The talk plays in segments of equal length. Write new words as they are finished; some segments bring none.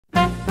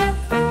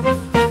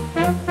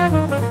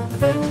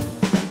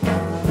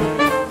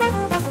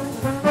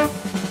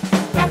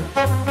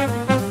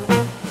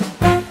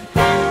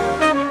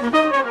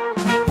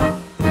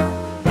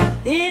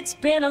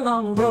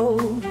long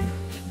road,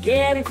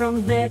 getting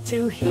from there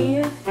to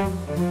here.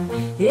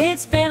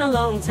 It's been a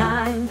long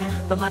time,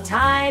 but my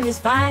time is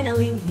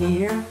finally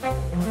here.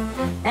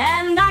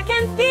 And I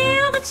can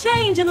feel the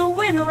change in the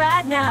wind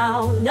right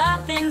now.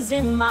 Nothing's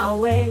in my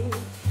way,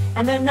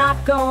 and they're not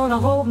gonna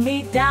hold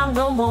me down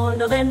no more.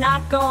 No, they're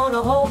not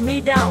gonna hold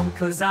me down,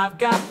 'cause I've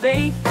got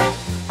faith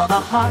of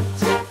a heart.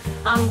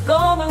 I'm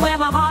going where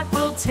my heart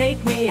will take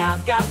me.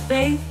 I've got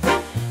faith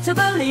to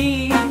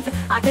believe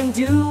I can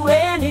do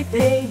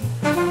anything.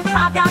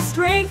 I've got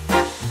strength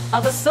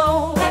of the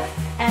soul,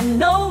 and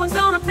no one's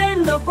gonna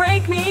bend or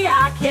break me.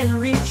 I can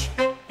reach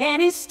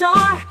any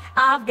star.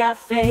 I've got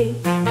faith.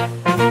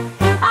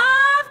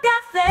 I've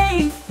got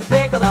faith,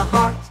 faith of the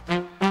heart.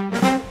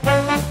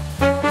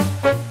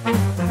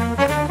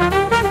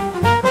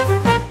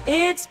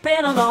 It's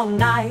been a long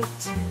night,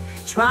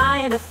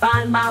 trying to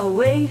find my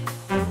way.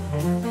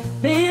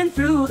 Been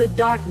through the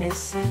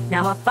darkness,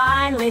 now I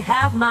finally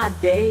have my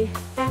day.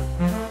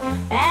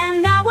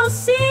 And I will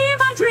see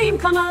my dream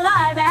come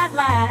alive at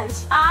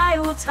last. I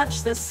will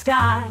touch the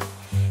sky,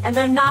 and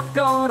they're not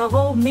gonna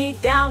hold me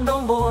down no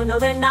more. No,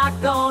 they're not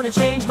gonna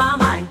change my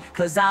mind,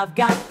 'cause I've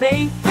got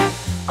faith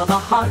of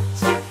a heart.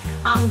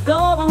 I'm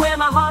going where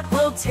my heart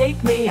will take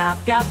me.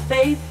 I've got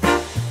faith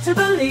to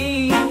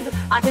believe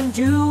I can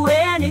do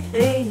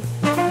anything.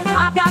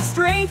 I've got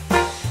strength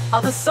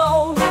of the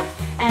soul,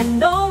 and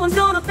no one's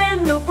gonna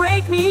bend or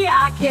break me.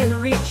 I can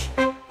reach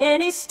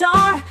any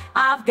star.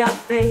 I've got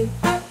faith.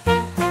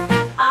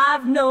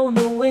 I've known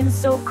the wind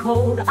so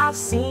cold, I've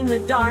seen the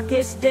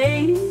darkest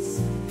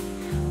days,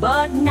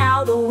 but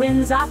now the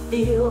winds I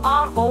feel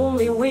are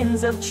only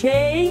winds of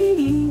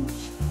change.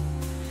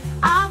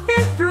 I've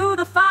been through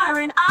the fire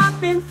and I've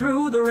been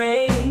through the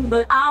rain,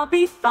 but I'll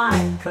be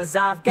fine, 'cause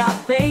I've got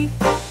faith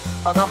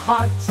of the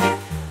heart.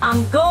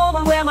 I'm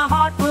going where my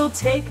heart will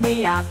take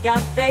me. I've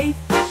got faith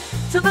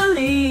to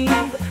believe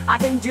I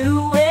can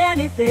do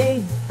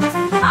anything.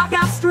 I've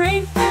got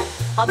strength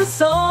of the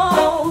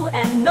soul,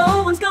 and no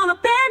one's gonna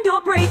bend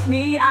or break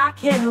me. I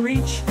can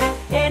reach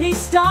any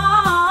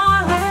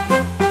star,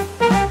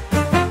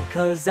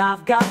 'cause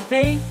I've got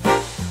faith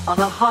of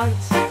the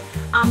heart.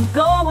 I'm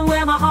going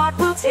where my heart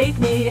will take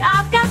me.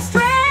 I've got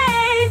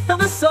strength of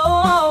the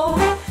soul,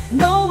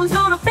 no one's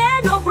gonna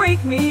bend or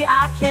break me.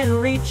 I can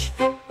reach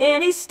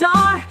any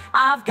star.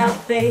 I've got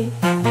faith.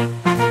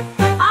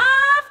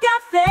 I've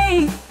got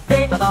faith,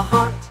 faith of the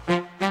heart.